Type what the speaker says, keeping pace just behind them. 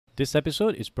This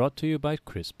episode is brought to you by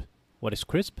Crisp. What is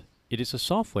Crisp? It is a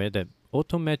software that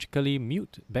automatically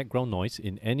mute background noise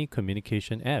in any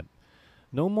communication app.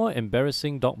 No more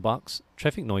embarrassing dog barks,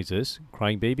 traffic noises,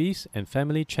 crying babies, and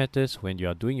family chatters when you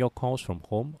are doing your calls from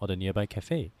home or the nearby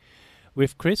cafe.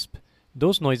 With Crisp,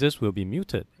 those noises will be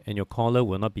muted and your caller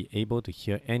will not be able to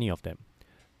hear any of them.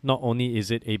 Not only is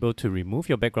it able to remove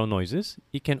your background noises,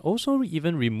 it can also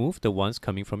even remove the ones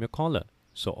coming from your caller.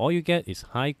 So all you get is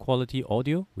high quality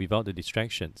audio without the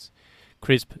distractions.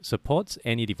 Crisp supports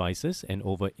any devices and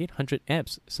over 800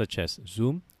 apps such as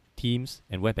Zoom, Teams,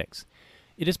 and WebEx.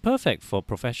 It is perfect for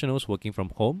professionals working from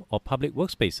home or public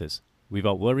workspaces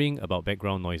without worrying about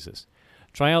background noises.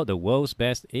 Try out the world's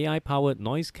best AI-powered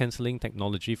noise cancelling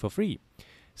technology for free.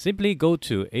 Simply go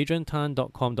to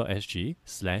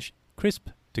adriantan.com.sg/crisp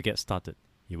to get started.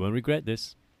 You won't regret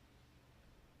this.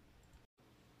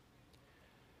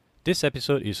 This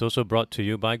episode is also brought to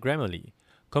you by Grammarly.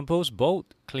 Compose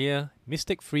bold, clear,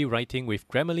 mistake-free writing with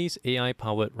Grammarly's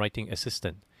AI-powered writing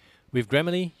assistant. With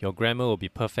Grammarly, your grammar will be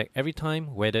perfect every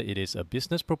time, whether it is a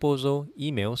business proposal,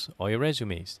 emails, or your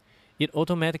resumes. It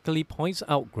automatically points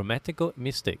out grammatical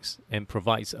mistakes and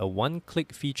provides a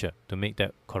one-click feature to make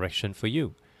that correction for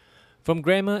you. From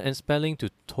grammar and spelling to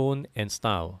tone and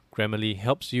style, Grammarly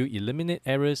helps you eliminate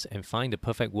errors and find the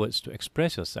perfect words to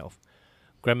express yourself.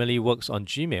 Grammarly works on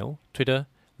Gmail, Twitter,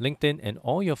 LinkedIn, and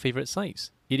all your favorite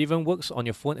sites. It even works on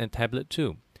your phone and tablet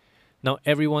too. Now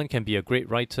everyone can be a great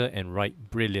writer and write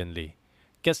brilliantly.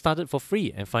 Get started for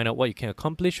free and find out what you can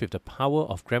accomplish with the power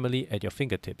of Grammarly at your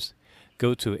fingertips.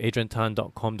 Go to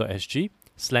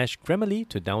adriantan.com.sg/Grammarly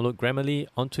to download Grammarly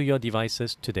onto your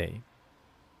devices today.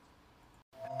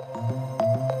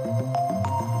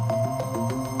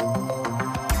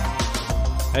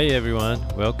 Hey everyone,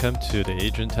 welcome to the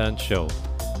Adrian Tan Show.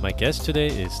 My guest today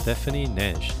is Stephanie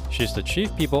Nash. She's the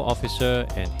Chief People Officer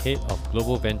and Head of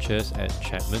Global Ventures at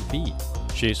Chapman V.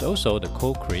 She is also the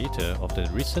co-creator of the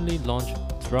recently launched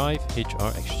Thrive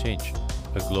HR Exchange,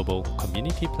 a global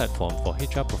community platform for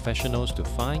HR professionals to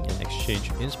find and exchange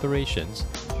inspirations,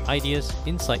 ideas,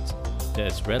 insights that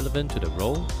is relevant to the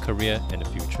role, career, and the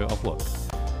future of work.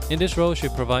 In this role, she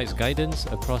provides guidance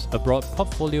across a broad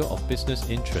portfolio of business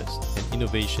interests and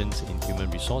innovations in human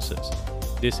resources.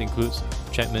 This includes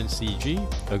Chapman CG,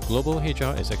 a global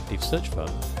HR executive search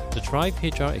firm, the Thrive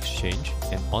HR Exchange,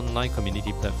 an online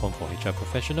community platform for HR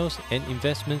professionals, and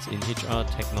investments in HR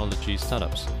technology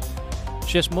startups.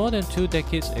 She has more than 2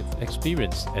 decades of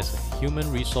experience as a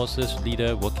human resources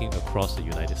leader working across the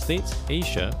United States,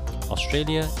 Asia,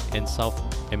 Australia, and South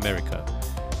America.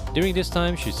 During this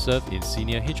time, she served in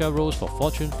senior HR roles for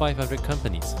Fortune 500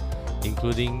 companies,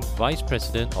 including Vice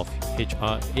President of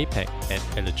HR APAC at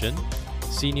Elegant,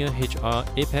 Senior HR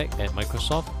APAC at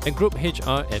Microsoft, and Group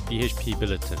HR at BHP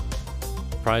Billiton.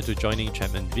 Prior to joining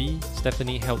Chapman V,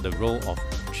 Stephanie held the role of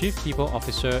Chief People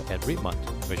Officer at Redmart,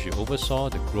 where she oversaw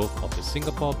the growth of the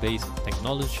Singapore-based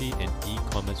technology and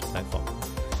e-commerce platform.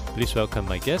 Please welcome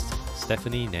my guest,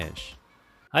 Stephanie Nash.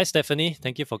 Hi Stephanie,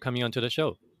 thank you for coming onto the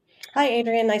show. Hi,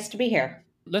 Adrian. Nice to be here.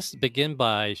 Let's begin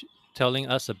by telling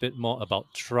us a bit more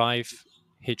about Thrive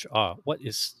HR. What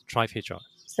is Thrive HR?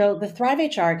 So, the Thrive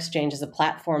HR Exchange is a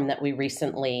platform that we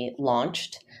recently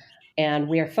launched, and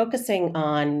we are focusing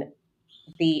on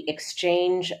the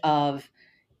exchange of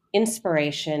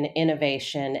inspiration,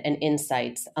 innovation, and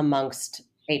insights amongst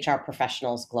HR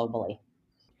professionals globally.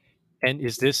 And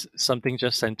is this something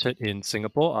just centered in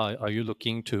Singapore, or are you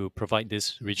looking to provide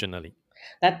this regionally?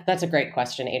 That's a great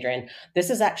question, Adrian. This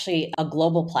is actually a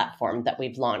global platform that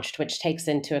we've launched, which takes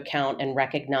into account and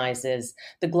recognizes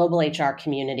the global HR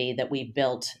community that we've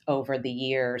built over the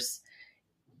years,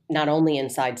 not only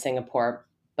inside Singapore,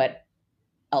 but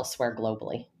elsewhere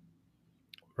globally.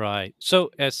 Right.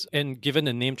 So, given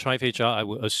the name Thrive HR, I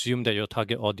would assume that your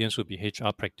target audience would be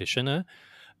HR practitioner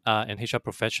and HR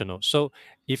professional. So,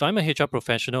 if I'm a HR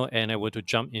professional and I were to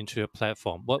jump into a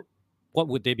platform, what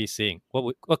would they be seeing?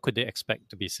 What could they expect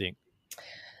to be seeing?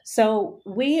 So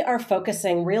we are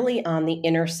focusing really on the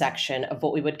intersection of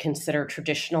what we would consider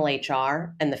traditional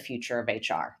HR and the future of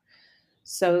HR.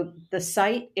 So the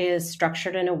site is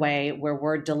structured in a way where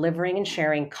we're delivering and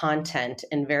sharing content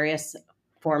in various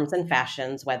forms and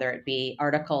fashions, whether it be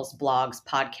articles, blogs,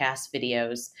 podcasts,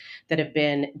 videos that have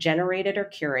been generated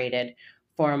or curated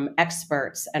from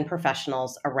experts and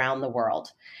professionals around the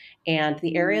world. And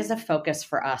the areas of focus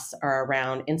for us are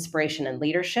around inspiration and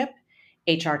leadership,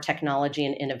 HR technology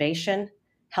and innovation,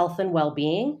 health and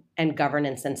well-being, and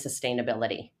governance and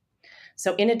sustainability.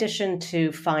 So in addition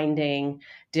to finding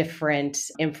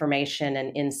different information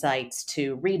and insights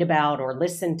to read about or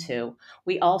listen to,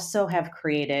 we also have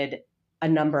created a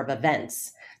number of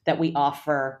events that we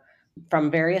offer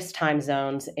from various time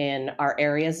zones in our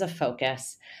areas of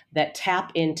focus that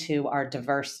tap into our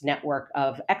diverse network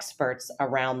of experts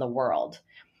around the world.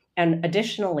 And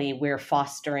additionally, we're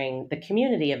fostering the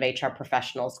community of HR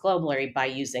professionals globally by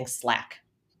using Slack.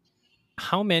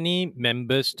 How many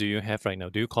members do you have right now?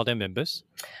 Do you call them members?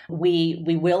 We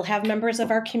will have members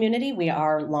of our community. We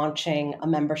are launching a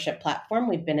membership platform.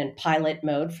 We've been in pilot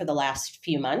mode for the last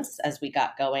few months as we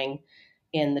got going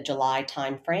in the July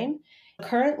timeframe.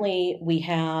 Currently, we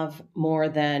have more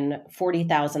than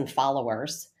 40,000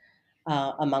 followers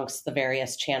amongst the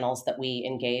various channels that we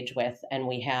engage with, and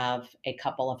we have a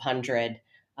couple of hundred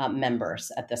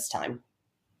members at this time.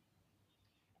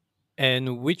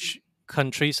 And which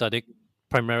countries are they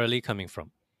primarily coming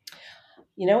from?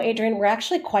 You know, Adrian, we're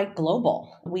actually quite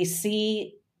global. We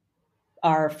see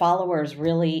our followers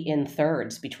really in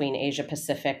thirds between Asia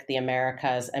Pacific, the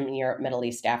Americas, and Europe, Middle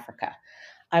East, Africa.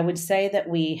 I would say that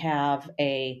we have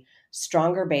a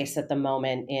stronger base at the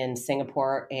moment in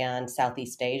Singapore and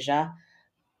Southeast Asia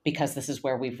because this is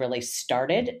where we've really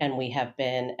started, and we have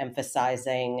been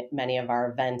emphasizing many of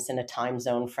our events in a time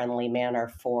zone friendly manner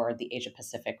for the Asia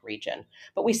Pacific region.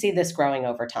 But we see this growing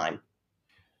over time.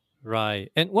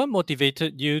 Right. And what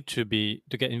motivated you to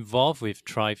get involved with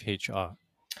Thrive HR?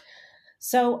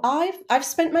 So I've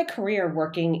spent my career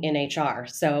working in HR.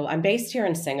 So I'm based here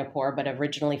in Singapore, but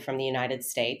originally from the United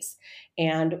States.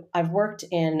 And I've worked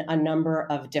in a number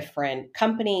of different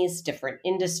companies, different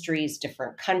industries,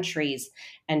 different countries,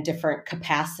 and different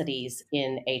capacities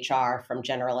in HR, from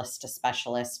generalist to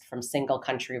specialist, from single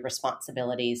country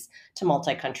responsibilities to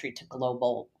multi-country to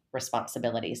global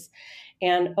responsibilities.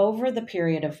 And over the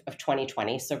period of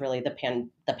 2020, so really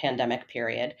the pandemic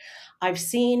period, I've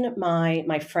seen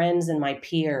my friends and my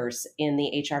peers in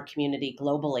the HR community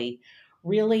globally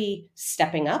really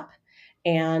stepping up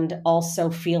and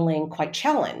also feeling quite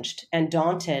challenged and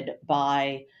daunted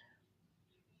by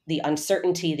the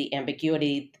uncertainty, the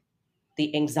ambiguity,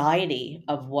 the anxiety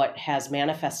of what has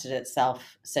manifested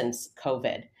itself since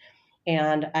COVID.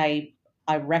 And I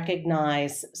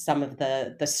recognize some of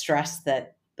the stress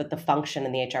that the function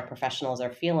and the HR professionals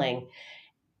are feeling,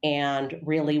 and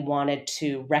really wanted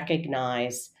to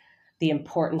recognize the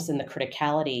importance and the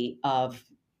criticality of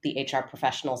the HR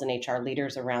professionals and HR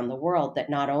leaders around the world, that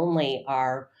not only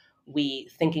are we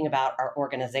thinking about our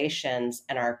organizations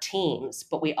and our teams,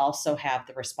 but we also have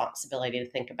the responsibility to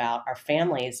think about our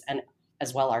families and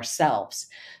as well ourselves.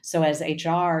 So as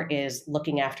HR is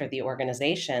looking after the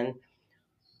organization,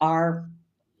 our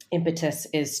impetus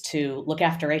is to look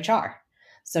after HR.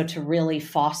 So, to really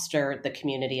foster the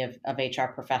community of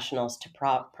HR professionals, to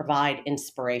provide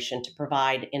inspiration, to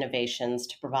provide innovations,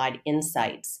 to provide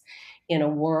insights in a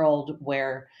world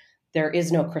where there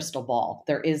is no crystal ball,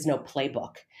 there is no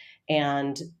playbook.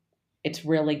 And it's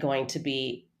really going to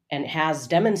be, and has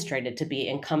demonstrated to be,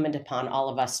 incumbent upon all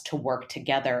of us to work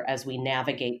together as we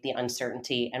navigate the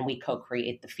uncertainty and we co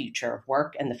create the future of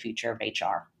work and the future of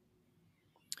HR.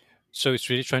 So it's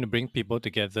really trying to bring people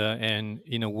together and,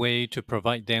 in a way, to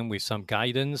provide them with some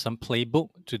guidance, some playbook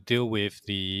to deal with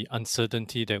the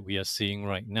uncertainty that we are seeing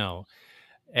right now.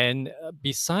 And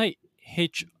beside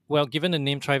well, given the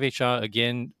name Thrive HR,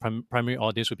 again, primary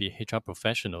audience would be HR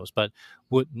professionals, but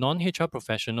would non-HR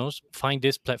professionals find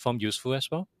this platform useful as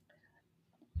well?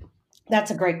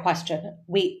 That's a great question.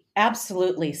 We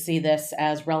absolutely see this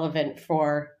as relevant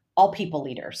for all people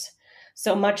leaders.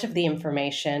 So much of the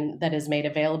information that is made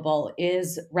available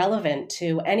is relevant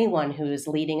to anyone who is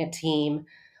leading a team,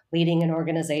 leading an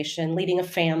organization, leading a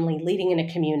family, leading in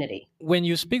a community. When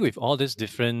you speak with all these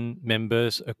different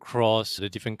members across the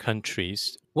different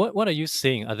countries, what are you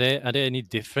seeing? Are there any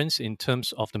difference in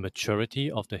terms of the maturity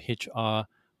of the HR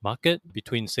market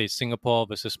between, say, Singapore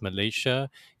versus Malaysia?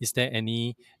 Is there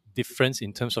any difference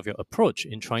in terms of your approach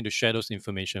in trying to share those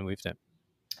information with them?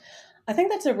 I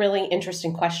think that's a really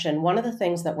interesting question. One of the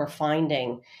things that we're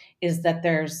finding is that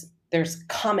there's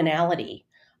commonality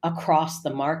across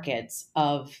the markets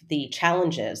of the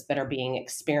challenges that are being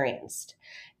experienced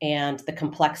and the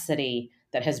complexity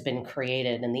that has been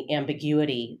created and the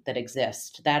ambiguity that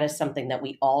exists. That is something that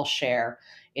we all share.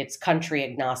 It's country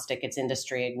agnostic, it's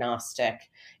industry agnostic,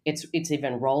 it's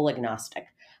even role agnostic.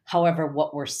 However,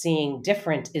 what we're seeing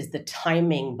different is the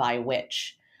timing by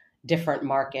which different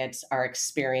markets are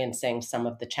experiencing some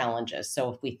of the challenges.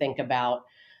 So if we think about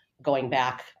going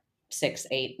back 6,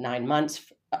 8, 9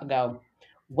 months ago,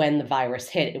 when the virus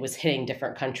hit, it was hitting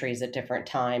different countries at different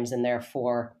times, and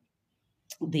therefore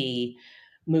the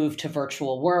move to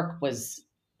virtual work was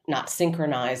not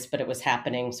synchronized, but it was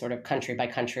happening sort of country by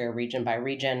country or region by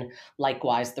region.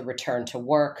 Likewise, the return to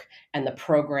work and the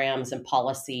programs and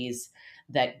policies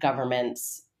that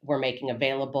governments were making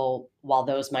available. While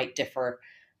those might differ,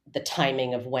 the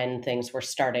timing of when things were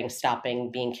starting,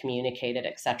 stopping, being communicated,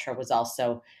 et cetera, was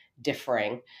also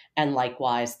differing. And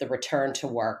likewise, the return to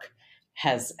work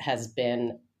has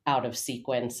been out of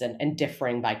sequence and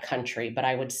differing by country. But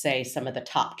I would say some of the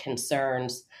top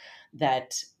concerns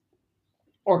that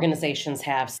organizations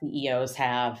have, CEOs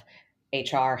have,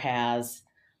 HR has,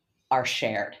 are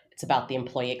shared. It's about the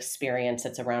employee experience,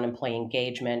 it's around employee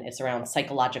engagement, it's around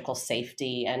psychological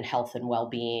safety and health and well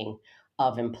being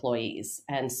of employees.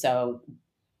 And so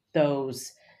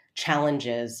those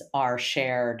challenges are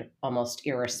shared almost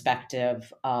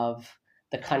irrespective of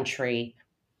the country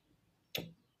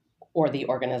or the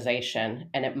organization.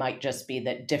 And it might just be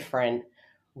that different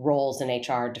roles in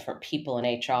HR, different people in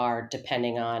HR,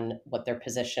 depending on what their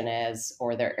position is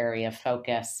or their area of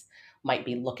focus, might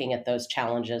be looking at those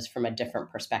challenges from a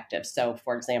different perspective. So,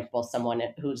 for example, someone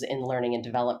who's in learning and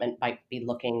development might be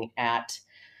looking at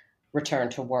return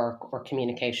to work or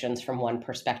communications from one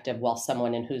perspective, while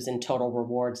someone who's in total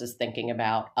rewards is thinking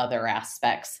about other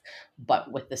aspects,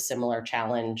 but with the similar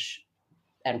challenge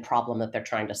and problem that they're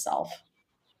trying to solve.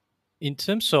 In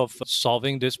terms of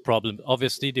solving this problem,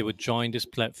 obviously they would join this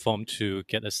platform to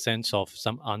get a sense of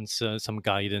some answers, some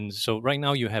guidance. So right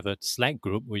now you have a Slack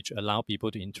group which allow people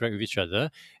to interact with each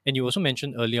other. And you also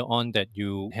mentioned earlier on that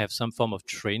you have some form of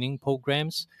training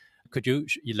programs. Could you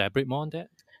elaborate more on that?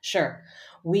 Sure.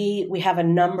 We have a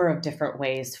number of different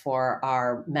ways for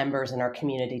our members in our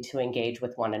community to engage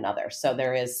with one another. So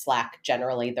there is Slack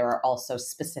generally. There are also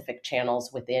specific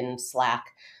channels within Slack,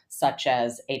 such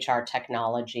as HR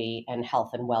technology and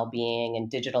health and well-being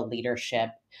and digital leadership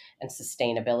and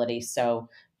sustainability. So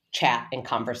chat and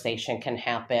conversation can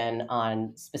happen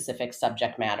on specific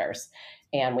subject matters.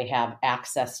 And we have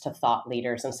access to thought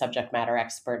leaders and subject matter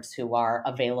experts who are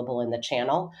available in the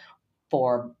channel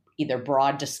for either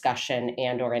broad discussion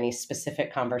and or any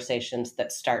specific conversations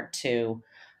that start to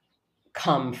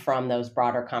come from those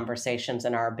broader conversations,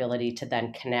 and our ability to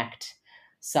then connect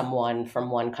someone from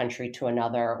one country to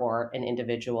another, or an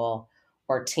individual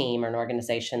or team or an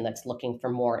organization that's looking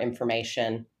for more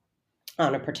information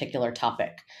on a particular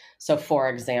topic. So, for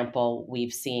example,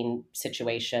 we've seen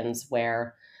situations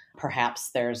where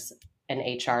perhaps there's an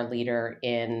HR leader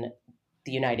in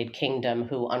the United Kingdom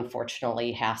who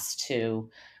unfortunately has to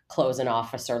close an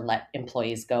office or let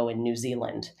employees go in New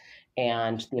Zealand.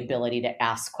 And the ability to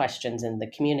ask questions in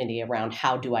the community around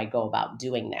how do I go about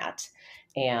doing that?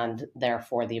 And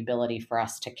therefore, the ability for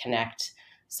us to connect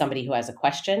somebody who has a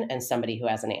question and somebody who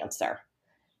has an answer,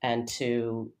 and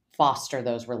to foster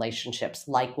those relationships.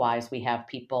 Likewise, we have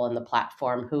people in the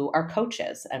platform who are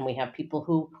coaches, and we have people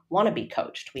who want to be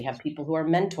coached. We have people who are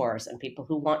mentors and people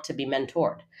who want to be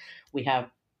mentored. We have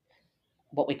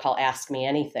what we call Ask Me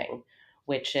Anything,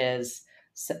 which is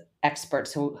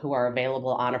experts who are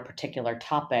available on a particular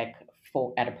topic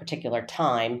at a particular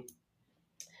time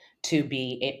to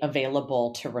be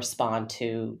available to respond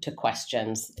to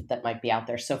questions that might be out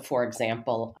there. So, for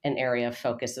example, an area of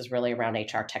focus is really around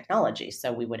HR technology.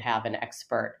 So we would have an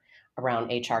expert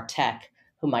around HR tech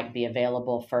who might be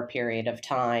available for a period of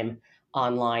time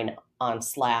online on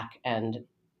Slack, and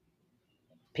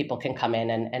people can come in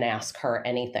and ask her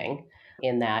anything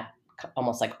in that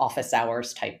almost like office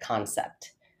hours type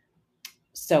concept.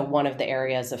 So one of the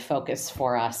areas of focus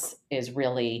for us is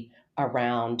really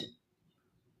around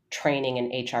training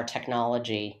in HR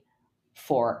technology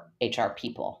for HR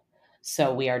people.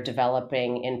 So we are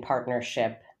developing in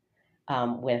partnership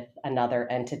with another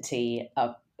entity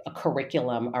a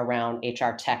curriculum around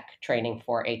HR tech training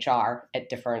for HR at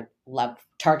different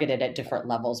targeted at different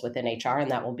levels within HR, and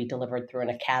that will be delivered through an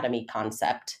academy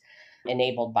concept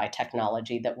enabled by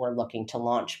technology that we're looking to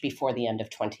launch before the end of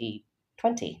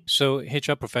 2020. So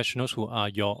HR professionals who are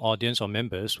your audience or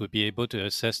members would be able to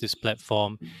access this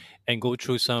platform and go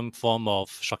through some form of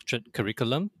structured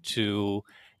curriculum to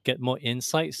get more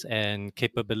insights and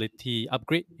capability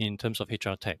upgrade in terms of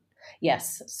HR tech.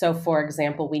 Yes. So, for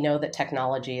example, we know that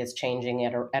technology is changing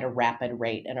at a rapid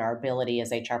rate, and our ability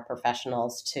as HR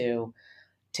professionals to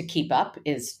keep up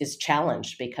is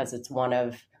challenged because it's one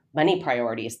of many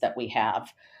priorities that we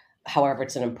have. However,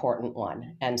 it's an important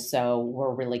one. And so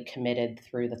we're really committed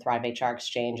through the Thrive HR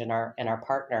Exchange and our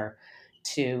partner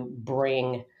to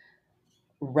bring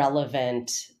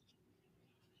relevant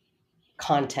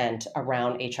content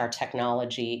around HR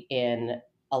technology in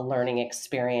a learning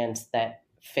experience that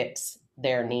fits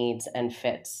their needs and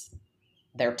fits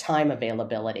their time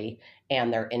availability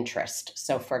and their interest.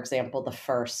 So, for example, the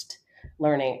first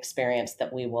learning experience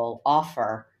that we will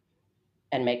offer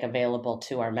and make available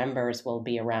to our members will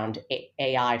be around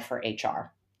AI for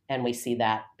HR. and we see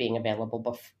that being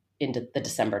available into the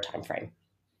December timeframe.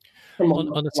 And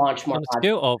we'll On launch more on a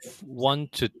scale modules. of 1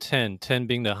 to 10, 10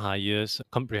 being the highest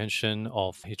comprehension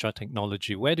of HR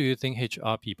technology, where do you think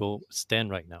HR people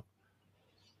stand right now?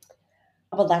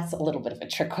 Well, that's a little bit of a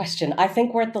trick question. I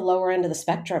think we're at the lower end of the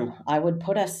spectrum. I would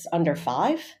put us under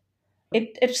 5.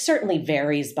 It certainly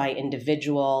varies by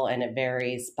individual and it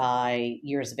varies by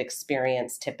years of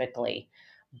experience typically.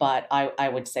 But I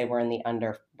would say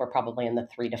we're probably in the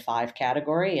 3 to 5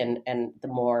 category, and the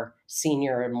more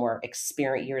senior and more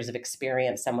experience years of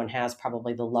experience someone has,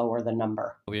 probably the lower the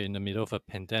number. We're in the middle of a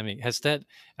pandemic. Has that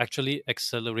actually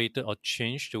accelerated or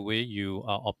changed the way you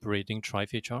are operating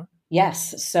Thrive HR?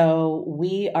 Yes. So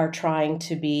we are trying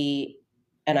to be,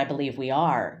 and I believe we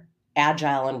are,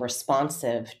 agile and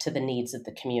responsive to the needs of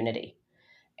the community.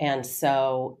 And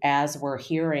so, as we're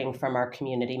hearing from our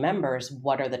community members,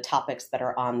 what are the topics that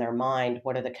are on their mind?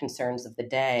 What are the concerns of the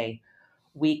day?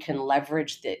 We can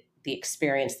leverage the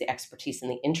experience, the expertise,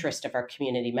 and the interest of our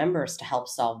community members to help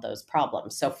solve those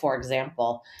problems. So, for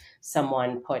example,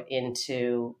 someone put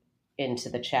into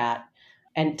the chat,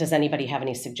 and does anybody have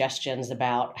any suggestions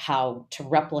about how to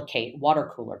replicate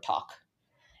water cooler talk?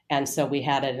 And so we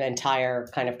had an entire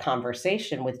kind of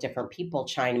conversation with different people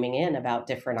chiming in about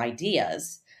different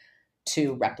ideas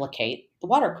to replicate the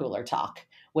water cooler talk,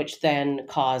 which then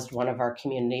caused one of our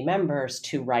community members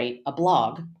to write a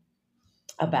blog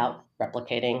about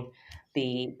replicating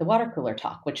the water cooler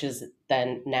talk, which is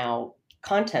then now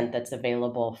content that's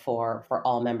available for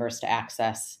all members to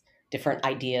access different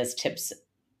ideas, tips,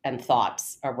 and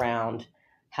thoughts around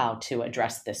how to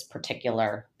address this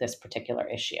particular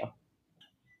issue.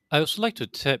 I also like to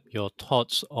tap your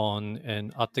thoughts on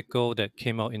an article that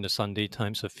came out in the Sunday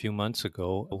Times a few months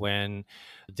ago when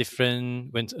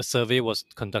a survey was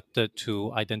conducted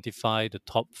to identify the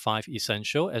top 5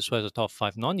 essential as well as the top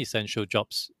 5 non-essential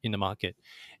jobs in the market.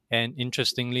 And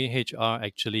interestingly, HR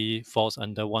actually falls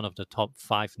under one of the top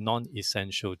 5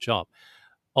 non-essential job.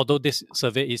 Although this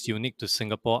survey is unique to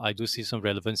Singapore, I do see some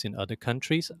relevance in other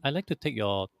countries. I'd like to take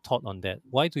your thought on that.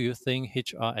 Why do you think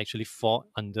HR actually fall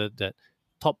under that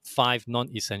top 5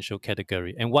 non-essential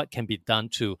category, and what can be done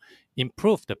to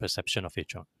improve the perception of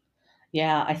HR?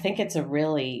 Yeah, I think it's a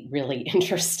really, really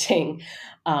interesting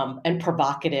and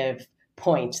provocative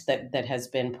point that has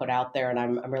been put out there, and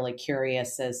I'm really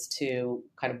curious as to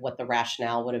kind of what the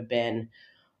rationale would have been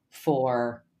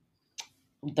for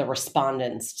the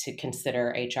respondents to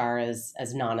consider HR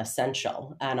as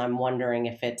non-essential. And I'm wondering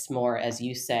if it's more, as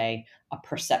you say, a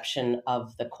perception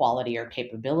of the quality or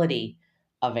capability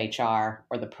of HR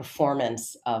or the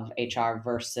performance of HR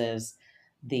versus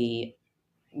the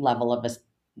level of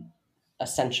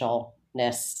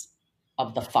essentialness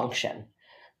of the function.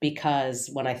 Because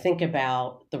when I think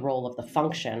about the role of the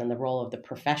function and the role of the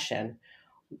profession,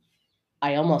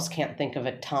 I almost can't think of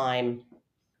a time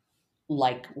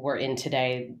like we're in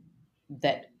today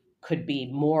that could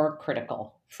be more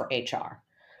critical for HR.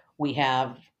 We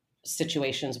have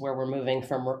situations where we're moving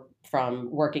from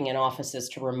working in offices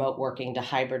to remote working to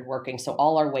hybrid working. So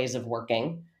all our ways of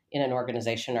working in an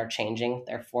organization are changing.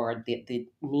 Therefore, the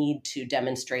need to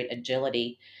demonstrate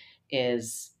agility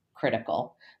is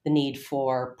critical. The need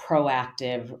for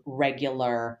proactive,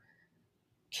 regular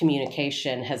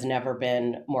communication has never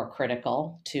been more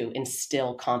critical to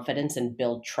instill confidence and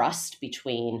build trust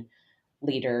between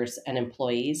leaders and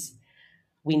employees.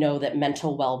 We know that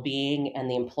mental well being and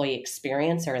the employee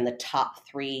experience are in the top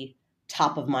 3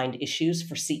 top of mind issues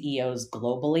for CEOs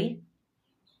globally.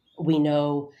 We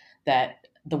know that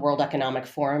the World Economic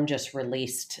Forum just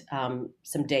released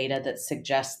some data that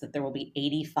suggests that there will be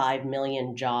 85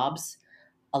 million jobs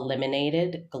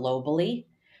eliminated globally.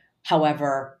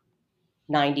 However,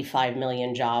 95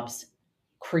 million jobs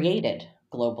created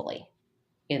globally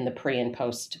in the pre and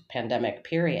post pandemic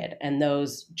period. And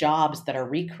those jobs that are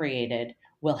recreated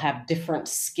will have different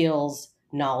skills,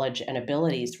 knowledge, and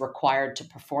abilities required to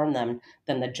perform them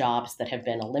than the jobs that have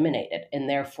been eliminated. And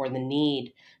therefore, the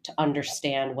need to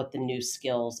understand what the new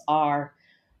skills are,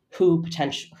 who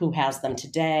has them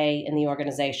today in the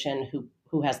organization,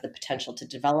 who has the potential to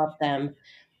develop them,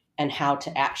 and how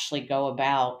to actually go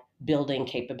about building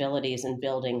capabilities and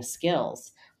building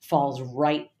skills falls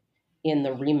right in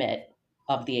the remit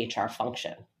of the HR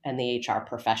function and the HR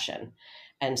profession.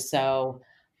 And so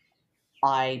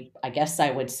I guess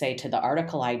I would say to the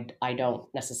article, I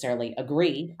don't necessarily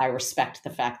agree. I respect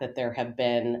the fact that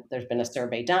there's been a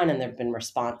survey done and there have been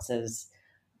responses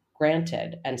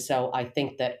granted. And so I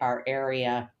think that our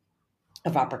area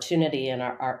of opportunity and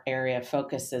our area of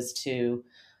focus is to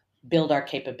build our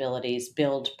capabilities,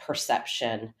 build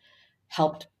perception,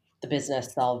 help the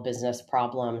business solve business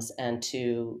problems and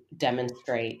to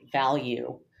demonstrate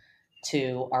value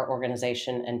to our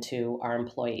organization and to our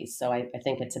employees. So I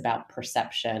think it's about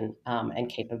perception and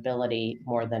capability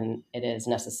more than it is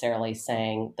necessarily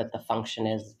saying that the function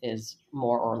is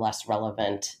more or less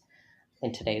relevant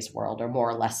in today's world or more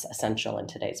or less essential in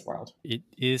today's world. It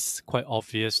is quite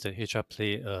obvious that HR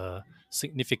play a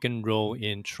significant role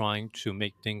in trying to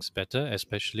make things better,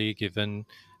 especially given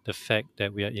the fact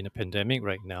that we are in a pandemic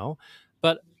right now.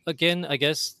 But again, I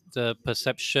guess the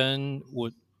perception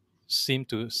would seem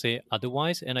to say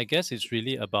otherwise. And I guess it's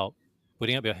really about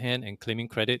putting up your hand and claiming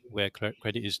credit where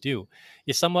credit is due.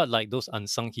 It's somewhat like those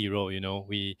unsung hero.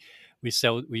 We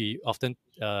often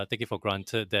take it for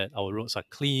granted that our roads are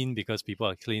clean because people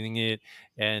are cleaning it,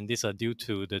 and these are due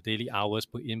to the daily hours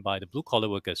put in by the blue collar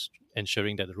workers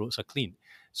ensuring that the roads are clean.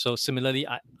 So similarly,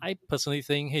 I personally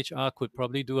think HR could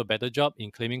probably do a better job in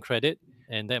claiming credit,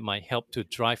 and that might help to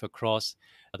drive across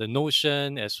the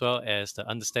notion as well as the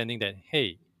understanding that,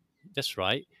 hey, that's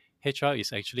right, HR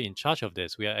is actually in charge of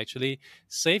this. We are actually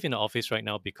safe in the office right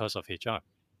now because of HR.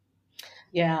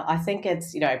 Yeah, I think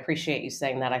I appreciate you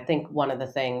saying that. I think one of the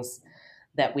things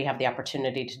that we have the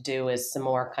opportunity to do is some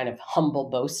more kind of humble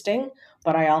boasting.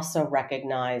 But I also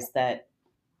recognize that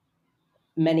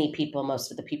many people,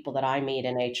 most of the people that I meet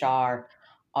in HR,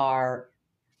 are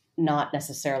not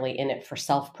necessarily in it for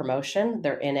self promotion.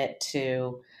 They're in it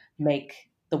to make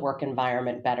the work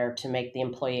environment better, to make the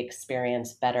employee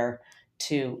experience better,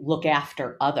 to look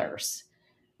after others,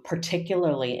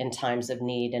 particularly in times of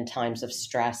need and times of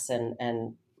stress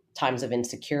and times of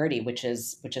insecurity, which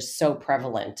is so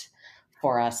prevalent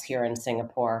for us here in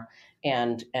Singapore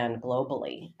and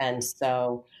globally. And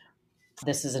so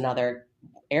this is another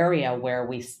area where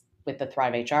with the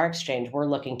Thrive HR Exchange, we're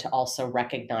looking to also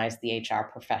recognize the HR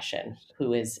profession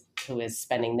who is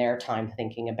spending their time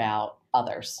thinking about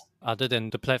others. Other than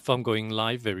the platform going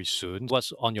live very soon,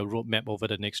 what's on your roadmap over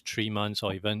the next 3 months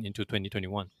or even into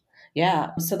 2021? Yeah.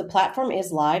 So the platform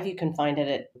is live. You can find it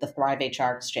at the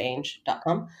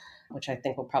thrivehrexchange.com, which I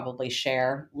think we'll probably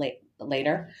share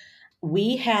later.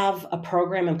 We have a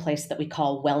program in place that we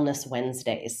call Wellness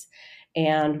Wednesdays.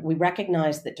 And we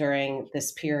recognize that during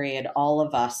this period, all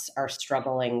of us are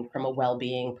struggling from a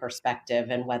well-being perspective,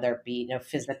 and whether it be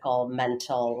physical,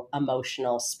 mental,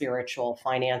 emotional, spiritual,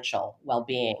 financial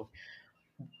well-being,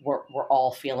 we're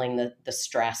all feeling the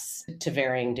stress to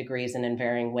varying degrees and in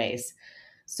varying ways.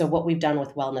 So what we've done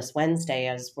with Wellness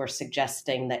Wednesday is we're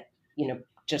suggesting that,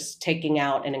 just taking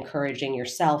out and encouraging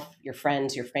yourself, your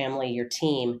friends, your family, your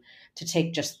team to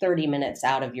take just 30 minutes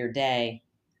out of your day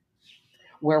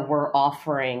where we're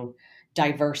offering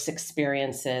diverse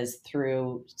experiences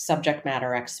through subject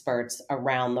matter experts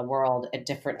around the world at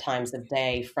different times of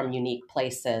day from unique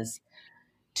places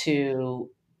to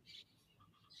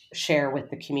share with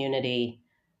the community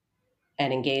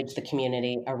and engage the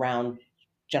community around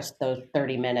just those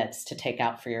 30 minutes to take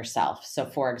out for yourself. So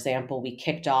for example, we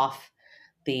kicked off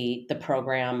the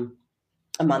program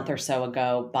a month or so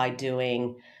ago by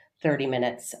doing 30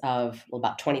 minutes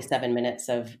about 27 minutes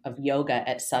of yoga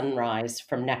at sunrise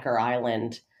from Necker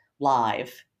Island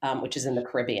live, which is in the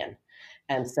Caribbean.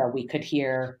 And so we could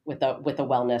hear with a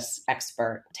wellness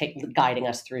expert guiding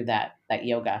us through that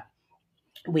yoga.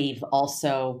 We've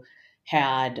also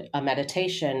had a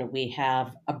meditation. We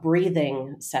have a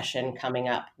breathing session coming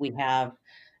up. We have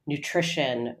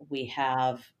nutrition. We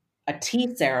have a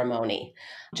tea ceremony,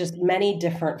 just many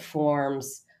different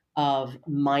forms of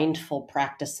mindful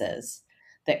practices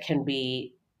that can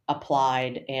be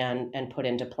applied and put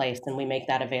into place. And we make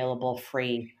that available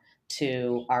free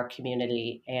to our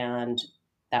community. And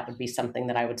that would be something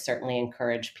that I would certainly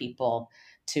encourage people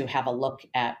to have a look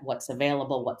at what's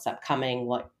available, what's upcoming,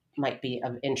 what might be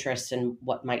of interest, and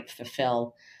what might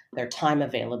fulfill their time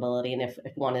availability. And if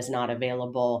one is not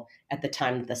available at the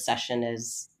time that the session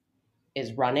is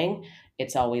running,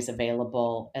 it's always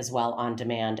available as well on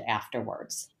demand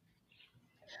afterwards.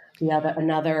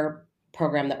 Another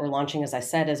program that we're launching, as I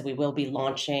said, is we will be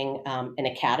launching an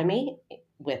academy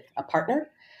with a partner,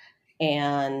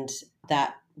 and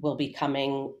that will be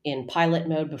coming in pilot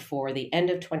mode before the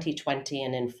end of 2020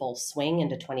 and in full swing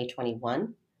into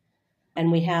 2021.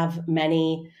 And we have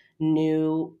many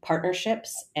new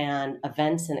partnerships and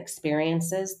events and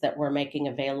experiences that we're making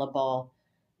available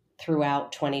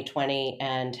throughout 2020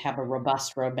 and have a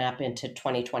robust roadmap into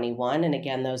 2021. And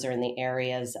again, those are in the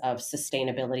areas of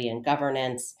sustainability and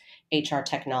governance, HR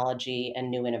technology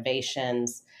and new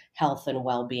innovations, health and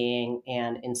well-being,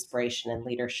 and inspiration and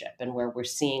leadership, and where we're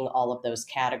seeing all of those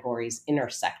categories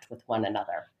intersect with one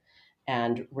another.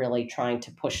 and really trying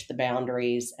to push the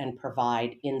boundaries and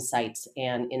provide insights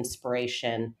and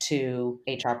inspiration to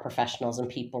HR professionals and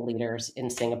people leaders in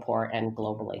Singapore and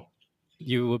globally.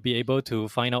 You will be able to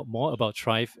find out more about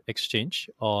Thrive Exchange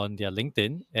on their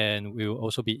LinkedIn, and we will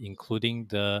also be including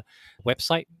the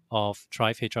website of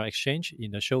Thrive HR Exchange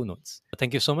in the show notes.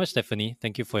 Thank you so much, Stephanie.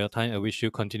 Thank you for your time. I wish you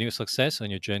continued success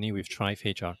on your journey with Thrive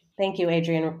HR. Thank you,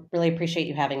 Adrian. Really appreciate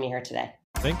you having me here today.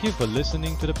 Thank you for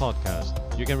listening to the podcast.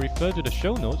 You can refer to the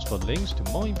show notes for links to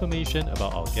more information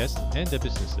about our guests and their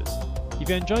businesses. If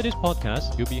you enjoyed this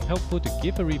podcast, it will be helpful to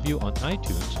give a review on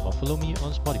iTunes or follow me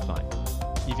on Spotify.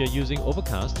 If you're using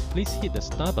Overcast, please hit the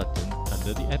star button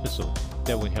under the episode.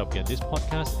 That will help get this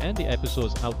podcast and the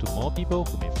episodes out to more people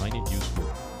who may find it useful.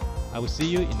 I will see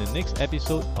you in the next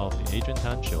episode of The Adrian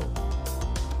Tan Show.